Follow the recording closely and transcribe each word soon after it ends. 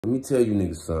Let me tell you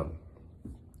niggas something.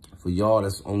 For y'all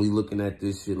that's only looking at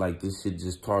this shit like this shit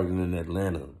just targeting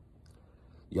Atlanta.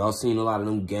 Y'all seen a lot of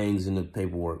them gangs in the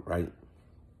paperwork, right?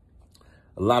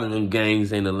 A lot of them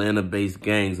gangs ain't Atlanta-based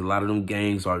gangs. A lot of them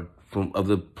gangs are from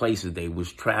other places. They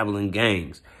was traveling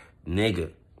gangs. Nigga,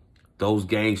 those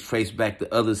gangs trace back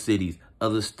to other cities,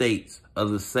 other states,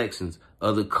 other sections,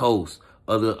 other coasts,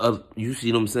 other you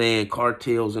see what I'm saying?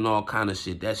 Cartels and all kind of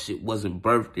shit. That shit wasn't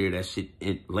birthed there. That shit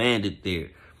it landed there.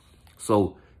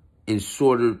 So, to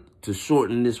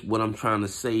shorten this, what I'm trying to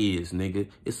say is, nigga,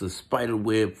 it's a spider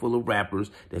web full of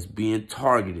rappers that's being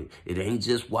targeted. It ain't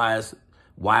just YSL,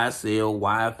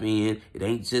 YFN. It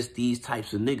ain't just these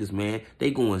types of niggas, man. They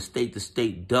going state to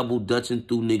state, double dutching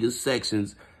through niggas'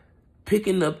 sections,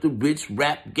 picking up the rich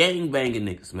rap gang-banging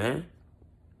niggas, man.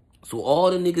 So all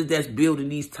the niggas that's building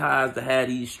these ties to have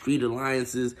these street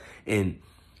alliances and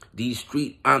these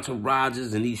street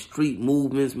entourages and these street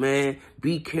movements, man,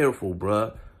 be careful,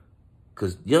 bruh.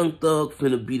 Because Young Thug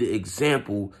finna be the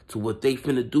example to what they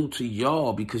finna do to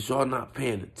y'all because y'all not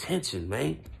paying attention,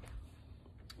 man.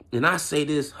 And I say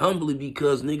this humbly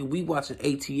because, nigga, we watching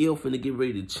ATL finna get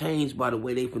ready to change by the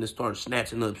way they finna start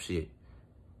snatching up shit.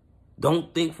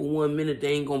 Don't think for 1 minute they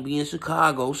ain't gonna be in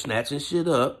Chicago snatching shit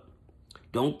up.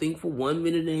 Don't think for 1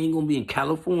 minute they ain't gonna be in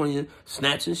California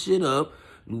snatching shit up.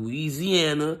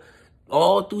 Louisiana,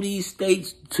 all through these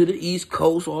states to the East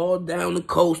Coast, all down the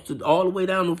coast, all the way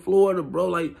down to Florida, bro,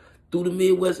 like through the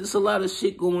Midwest. It's a lot of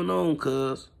shit going on,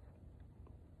 cuz.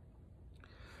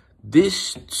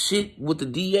 This shit, what the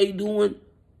DA doing,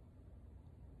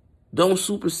 don't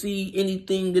supersede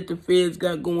anything that the feds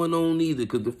got going on either,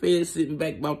 because the feds sitting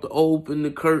back about to open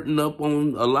the curtain up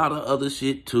on a lot of other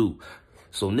shit too.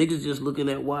 So niggas just looking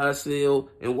at YSL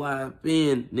and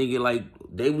YFN, nigga, like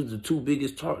they was the two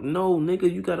biggest targets. No,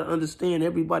 nigga, you gotta understand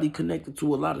everybody connected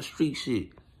to a lot of street shit.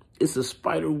 It's a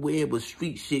spider web of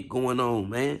street shit going on,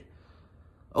 man.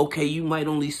 Okay, you might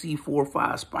only see 4 or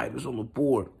 5 spiders on the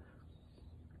board.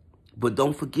 But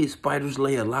don't forget, spiders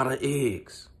lay a lot of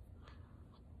eggs.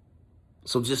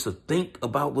 So just to think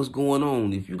about what's going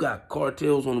on. If you got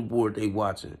cartels on the board, they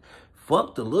watching.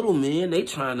 Fuck the little men. They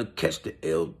trying to catch the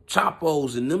El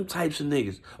Chapos and them types of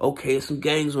niggas. Okay, some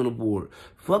gangs on the board.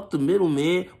 Fuck the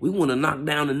middleman. We want to knock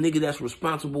down the nigga that's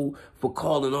responsible for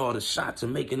calling all the shots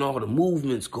and making all the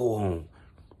movements go on.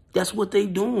 That's what they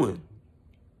doing.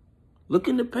 Look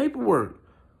in the paperwork.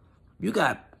 You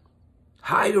got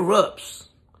higher-ups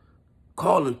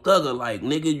calling Thugger like,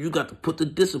 nigga, you got to put the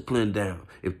discipline down.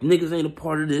 If niggas ain't a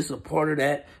part of this, a part of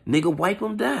that, nigga, wipe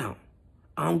them down.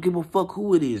 I don't give a fuck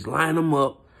who it is. Line them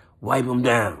up, wipe them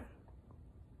down.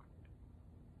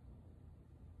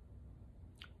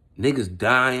 Niggas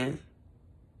dying,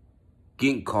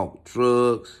 getting caught with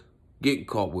drugs, getting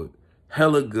caught with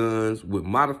hella guns, with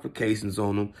modifications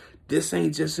on them. This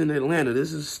ain't just in Atlanta.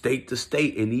 This is state to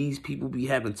state. And these people be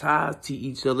having ties to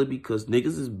each other because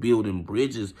niggas is building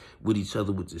bridges with each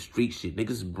other with the street shit. Niggas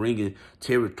is bringing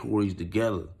territories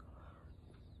together.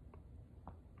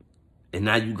 And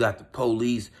now you got the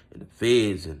police and the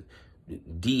feds and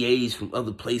DAs from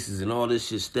other places and all this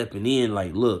shit stepping in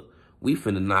like, look, we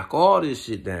finna knock all this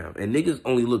shit down. And niggas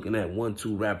only looking at 1,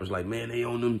 2 rappers like, man, they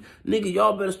on them. Nigga,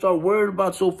 y'all better start worried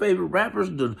about your favorite rappers,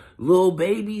 the Lil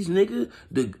Babies, nigga,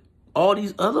 all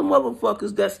these other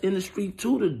motherfuckers that's in the street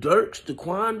too, the Dirks, the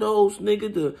Quandos,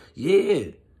 nigga,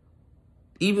 yeah.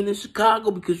 Even in Chicago,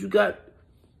 because you got,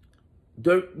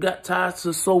 Dirk got ties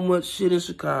to so much shit in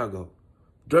Chicago.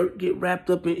 Dirk get wrapped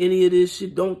up in any of this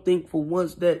shit. Don't think for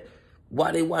once that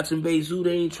while they watching Beizoo,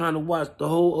 they ain't trying to watch the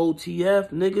whole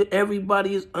OTF, nigga.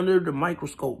 Everybody is under the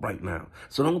microscope right now.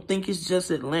 So don't think it's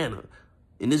just Atlanta.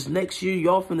 In this next year,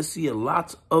 y'all finna see a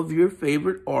lot of your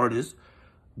favorite artists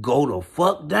go the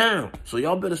fuck down. So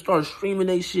y'all better start streaming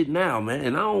they shit now, man.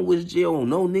 And I don't wish jail on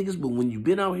no niggas, but when you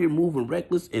been out here moving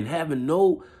reckless and having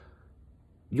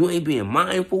you ain't being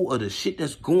mindful of the shit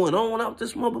that's going on out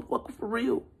this motherfucker for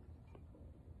real.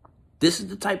 This is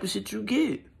the type of shit you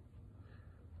get.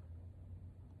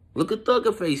 Look at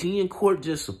Thugger face. He in court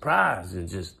just surprised and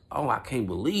just, oh, I can't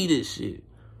believe this shit.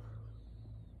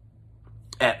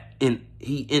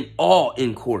 He in awe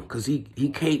in court because he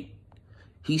can't.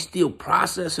 He's still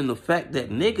processing the fact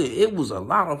that, nigga, it was a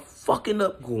lot of fucking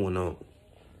up going on.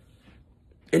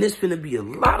 And it's finna be a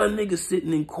lot of niggas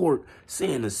sitting in court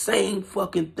saying the same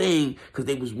fucking thing because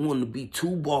they was wanting to be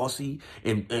too bossy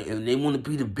and they want to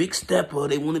be the big stepper.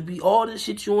 They want to be all this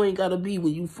shit you ain't got to be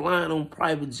when you flying on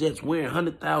private jets, wearing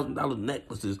 $100,000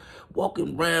 necklaces,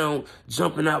 walking around,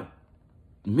 jumping out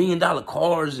 $1 million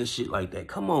cars and shit like that.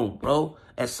 Come on, bro.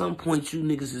 At some point, you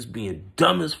niggas is being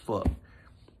dumb as fuck.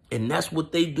 And that's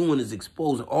what they doing, is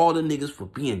exposing all the niggas for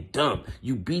being dumb.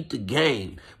 You beat the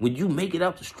game. When you make it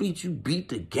out the streets, you beat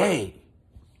the game.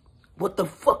 What the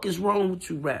fuck is wrong with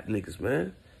you rap niggas,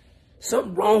 man?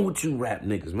 Something wrong with you rap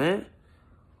niggas, man.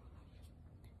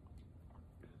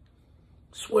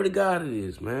 Swear to God it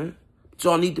is, man. But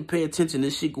y'all need to pay attention.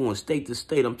 This shit going state to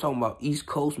state. I'm talking about East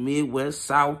Coast, Midwest,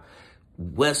 South,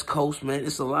 West Coast, man.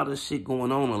 It's a lot of shit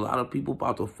going on. A lot of people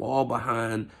about to fall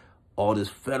behind all this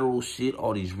federal shit,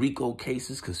 all these RICO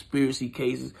cases, conspiracy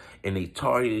cases, and they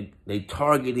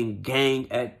targeting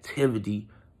gang activity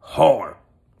hard.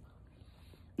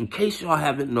 In case y'all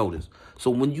haven't noticed. So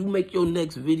when you make your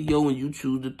next video and you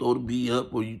choose to throw the B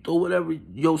up, or you throw whatever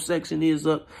your section is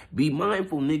up, be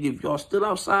mindful, nigga. If y'all still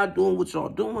outside doing what y'all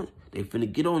doing, they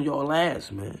finna get on y'all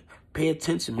ass, man. Pay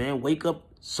attention, man. Wake up.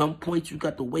 Some point you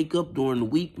got to wake up during the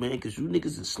week, man, because you niggas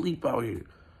is asleep out here.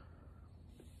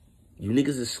 You niggas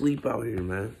is asleep out here,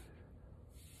 man.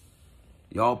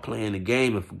 Y'all playing the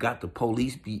game and forgot the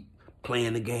police be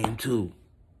playing the game too.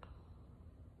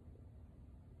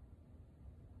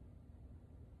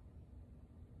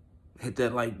 Hit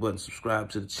that like button, subscribe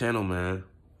to the channel, man.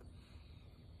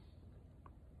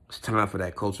 It's time for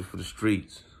that culture for the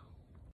streets.